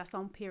 That's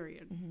on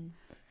period. So,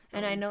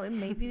 and I know it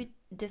may be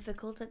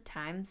difficult at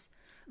times,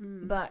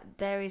 but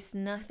there is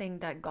nothing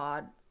that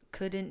God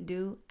couldn't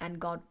do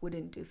and God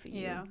wouldn't do for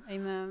you. Yeah,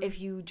 amen.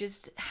 If you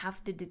just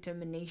have the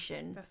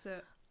determination, that's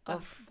it.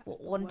 Of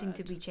wanting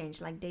to be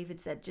changed, like David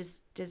said,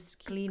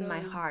 just clean my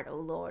heart, oh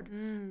Lord.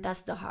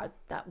 That's the heart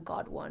that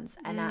God wants,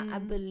 and I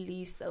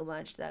believe so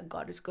much that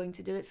God is going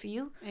to do it for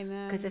you.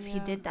 Amen. Because if he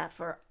did that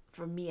for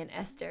me and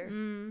Esther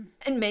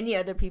and many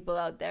other people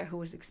out there who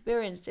has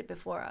experienced it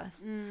before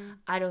us,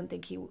 I don't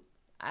think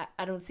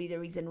I don't see the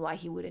reason why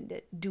he wouldn't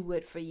do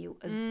it for you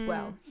as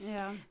well.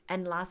 Yeah.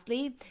 And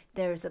lastly,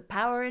 there is a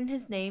power in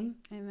his name.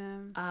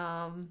 Amen.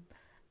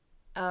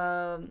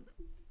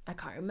 I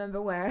can't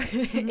remember where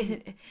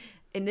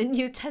in the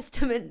New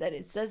Testament that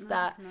it says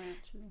that.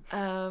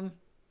 I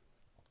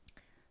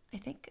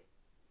think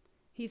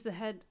he's the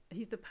head.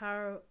 He's the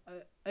power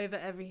over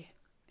every.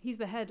 He's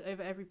the head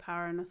over every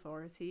power and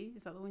authority.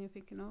 Is that the one you're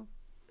thinking of?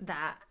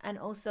 That, and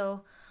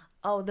also,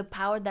 the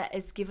power that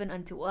is given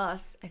unto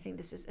us, I think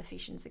this is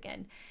Ephesians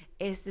again,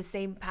 is the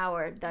same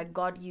power that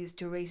God used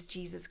to raise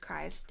Jesus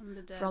Christ from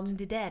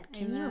the dead.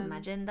 Can you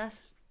imagine?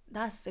 That's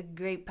a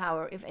great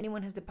power. If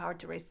anyone has the power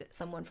to raise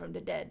someone from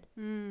the dead,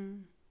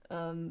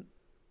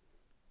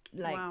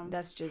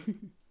 that's just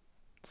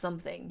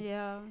something.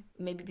 Yeah.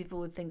 Maybe people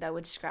would think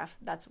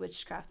that's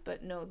witchcraft,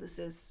 but no, this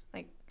is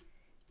like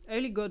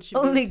only God should.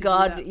 Only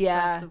God, do that,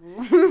 yeah. First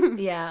of all.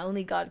 Yeah,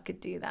 only God could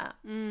do that.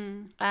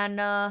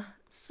 And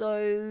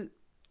so,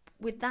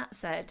 with that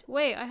said,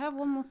 wait, I have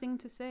one more thing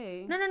to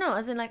say. No.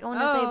 As in, like, I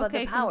want to say about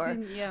the power.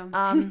 Continue,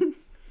 yeah.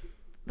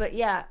 But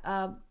yeah,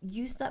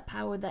 use that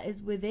power that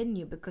is within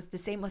you, because the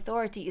same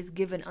authority is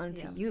given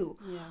unto you.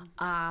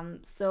 Yeah.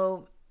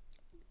 So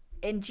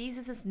in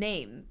Jesus'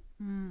 name,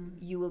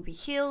 you will be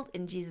healed.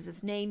 In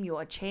Jesus' name, you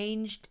are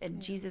changed. In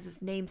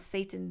Jesus' name,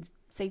 Satan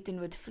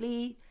would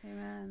flee.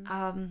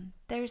 Amen.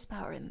 There is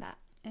power in that.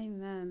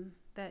 Amen.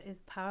 There is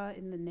power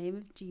in the name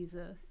of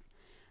Jesus.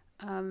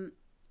 Now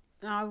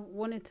I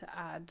wanted to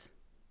add,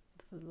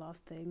 for the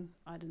last thing,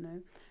 I don't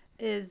know,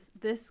 is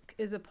this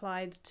is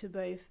applied to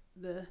both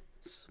the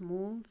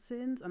small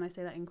sins, and I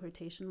say that in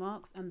quotation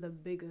marks, and the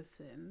bigger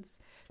sins.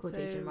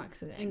 Quotation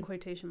marks again. In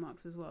quotation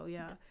marks as well,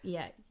 yeah.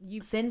 Yeah,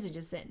 sins are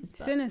just sins.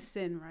 Sin is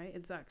sin, right?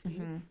 Exactly.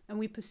 And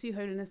we pursue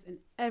holiness in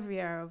every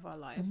area of our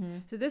life.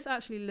 So this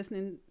actually,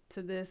 listening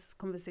to this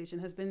conversation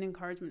has been an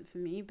encouragement for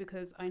me,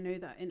 because I know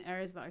that in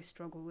areas that I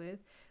struggle with,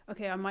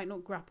 okay, I might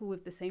not grapple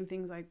with the same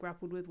things I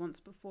grappled with once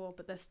before,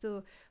 but there's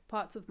still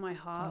parts of my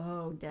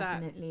heart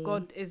definitely. that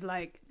God is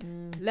like,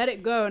 let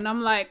it go. And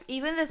I'm like,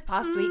 even this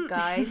past week,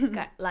 guys,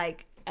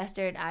 like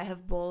Esther and I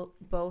have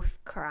both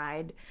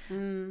cried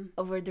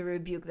over the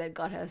rebuke that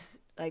God has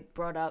like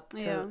brought up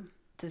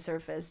to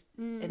surface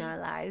in our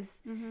lives,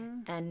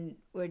 and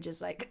we're just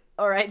like,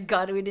 all right,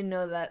 God, we didn't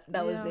know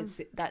that was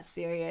that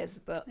serious,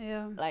 but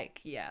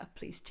like,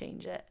 please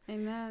change it.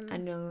 Amen. I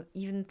know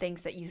even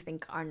things that you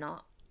think are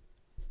not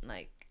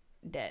like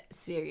that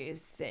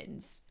serious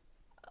sins,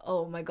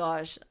 oh my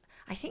gosh,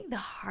 I think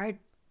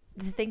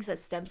the things that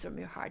stems from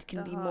your heart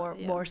can be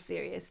more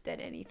serious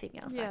than anything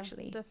else,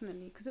 actually.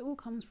 Definitely, because it all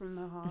comes from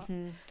the heart.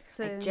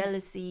 So like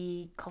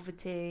jealousy,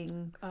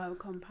 coveting,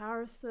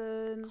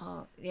 comparison.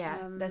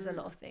 There's a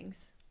lot of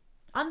things.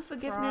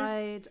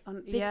 Unforgiveness,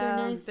 pride,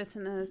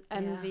 bitterness,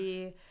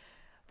 envy.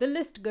 The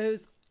list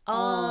goes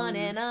on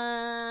and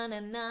on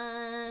and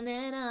on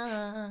and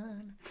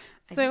on.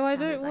 So I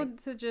don't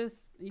want to just...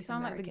 You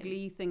sound American. Like the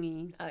Glee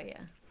thingy. Oh,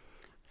 yeah.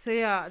 So,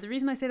 the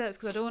reason I say that is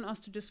because I don't want us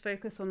to just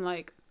focus on,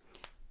 like,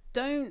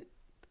 don't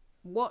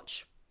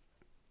watch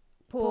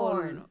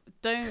porn.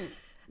 Don't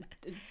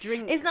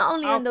drink It's not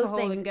only on those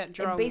things. And get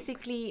drunk.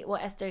 Basically,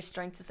 what Esther is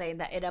trying to say,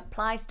 that it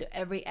applies to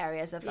every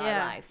areas of our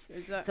lives.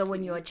 Exactly. So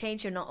when you are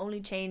changed, you're not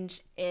only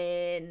changed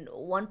in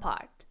one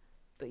part,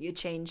 but you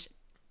change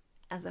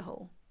as a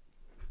whole.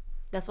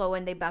 That's why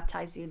when they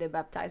baptize you, they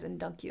baptize and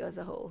dunk you as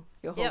a whole,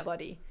 your whole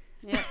body.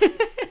 Yeah.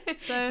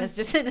 So that's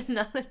just an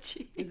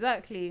analogy.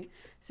 Exactly.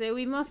 So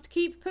we must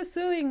keep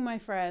pursuing, my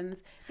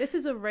friends. This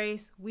is a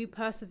race. We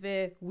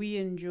persevere. We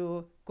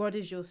endure. God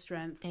is your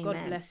strength. Amen.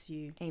 God bless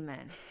you.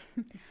 Amen.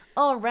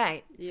 All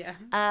right. Yeah.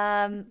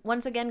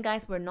 Once again,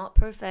 guys, we're not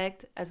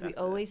perfect, as we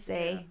always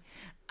say.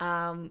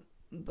 Yeah.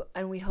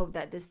 And we hope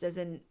that this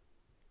doesn't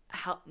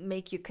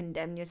make you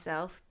condemn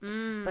yourself.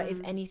 But if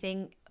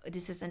anything,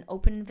 this is an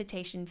open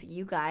invitation for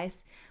you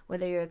guys,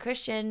 whether you're a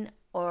Christian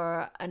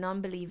or a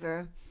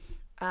non-believer.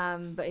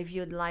 But if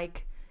you'd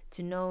like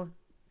to know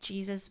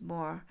Jesus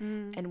more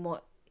and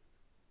what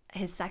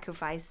his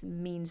sacrifice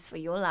means for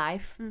your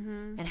life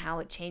and how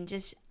it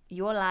changes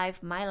your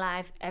life, my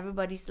life,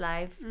 everybody's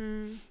life,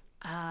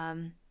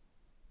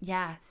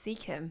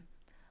 seek him.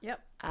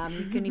 Yep.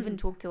 You can even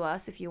talk to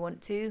us if you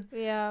want to.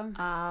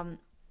 Yeah.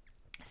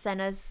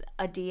 Send us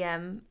a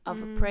DM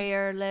of a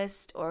prayer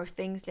list or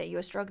things that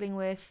you're struggling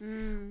with,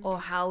 or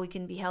how we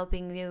can be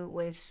helping you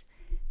with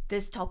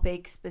this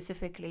topic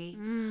specifically.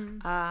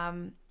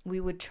 We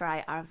would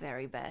try our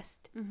very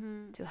best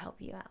to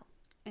help you out.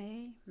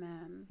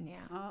 Amen.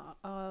 Yeah.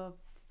 Our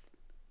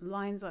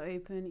lines are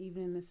open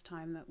even in this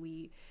time that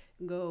we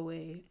go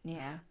away.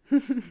 Yeah.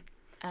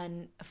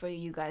 And for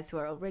you guys who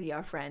are already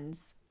our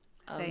friends,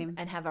 same,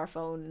 and have our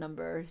phone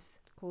numbers,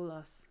 call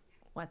us,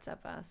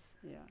 WhatsApp us,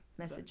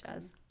 message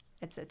us,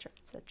 etc.,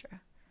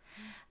 etc.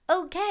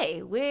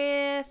 Okay,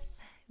 with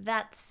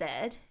that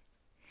said,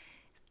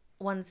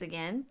 once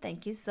again,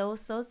 thank you so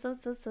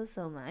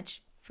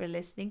much for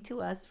listening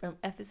to us from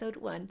episode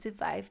 1 to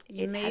 5.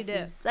 It has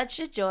been such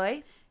a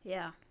joy.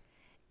 Yeah.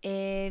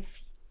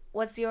 If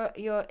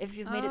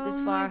you've made it this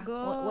far,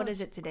 what is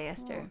it today,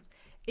 Esther?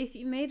 If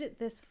you made it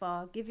this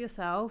far, give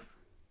yourself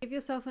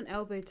an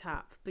elbow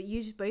tap, but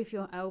use both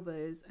your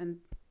elbows and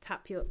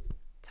tap your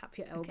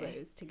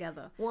elbows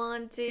together.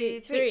 1,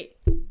 2, 3.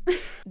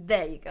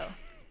 There you go.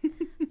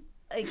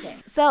 Okay.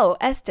 So,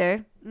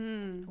 Esther,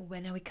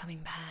 when are we coming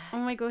back? Oh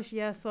my gosh,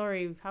 yeah,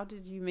 sorry. How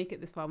did you make it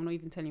this far? I'm not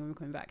even telling you when we're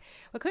coming back.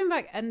 We're coming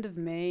back end of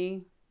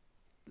May.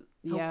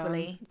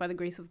 Hopefully. By the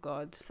grace of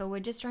God. So we're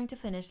just trying to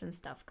finish some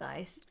stuff,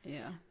 guys.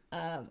 Yeah.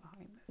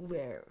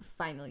 We're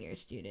final year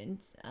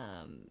students,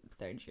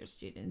 third year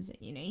students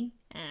at uni,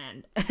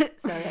 and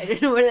sorry, I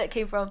don't know where that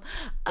came from,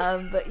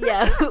 but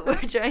yeah, we're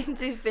trying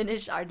to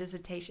finish our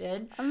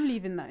dissertation. I'm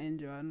leaving that in,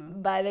 Joanna.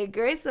 By the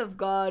grace of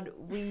God,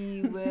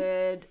 we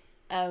would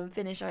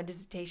finish our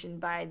dissertation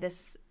by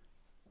this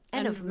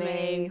end of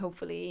May,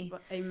 hopefully.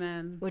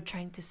 Amen. We're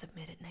trying to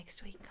submit it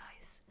next week,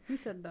 guys. Who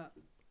said that?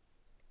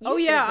 You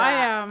said that. I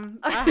am.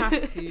 I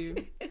have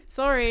to.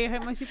 Sorry, I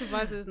hope my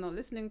supervisor is not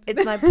listening to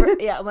it's this.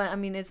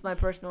 It's my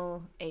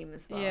personal aim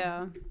as well.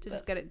 Yeah,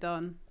 just get it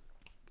done.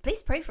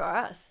 Please pray for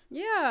us.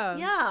 Yeah.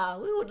 Yeah,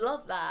 we would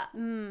love that.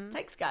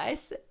 Thanks,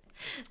 guys.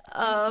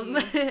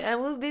 Thank you. And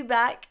we'll be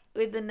back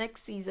with the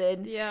next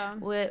season. Yeah.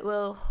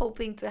 We're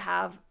hoping to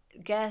have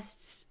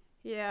guests.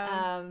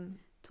 Yeah.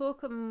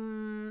 Talk.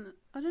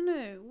 I don't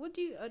know. Would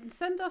you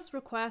send us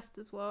requests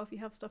as well if you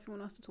have stuff you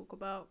want us to talk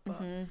about?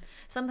 But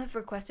some have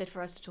requested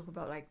for us to talk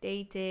about like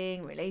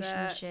dating,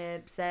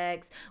 relationships,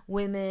 sex,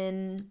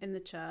 women in the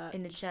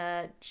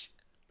church.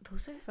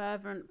 Those are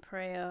fervent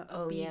prayer,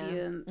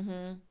 obedience.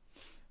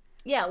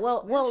 Yeah.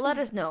 Well, let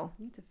us know.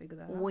 Need to figure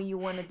that out. What you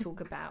want to talk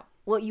about.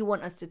 What you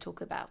want us to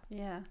talk about.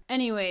 Yeah.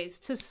 Anyways,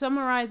 to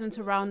summarize and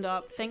to round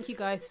up, thank you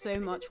guys so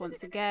much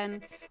once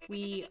again.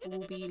 We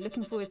will be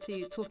looking forward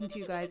to talking to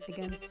you guys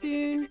again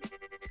soon.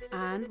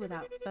 And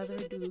without further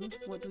ado,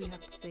 what do we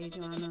have to say,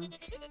 Joanna?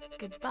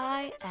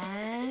 Goodbye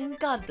and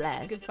God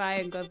bless. Goodbye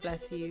and God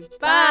bless you.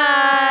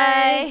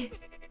 Bye.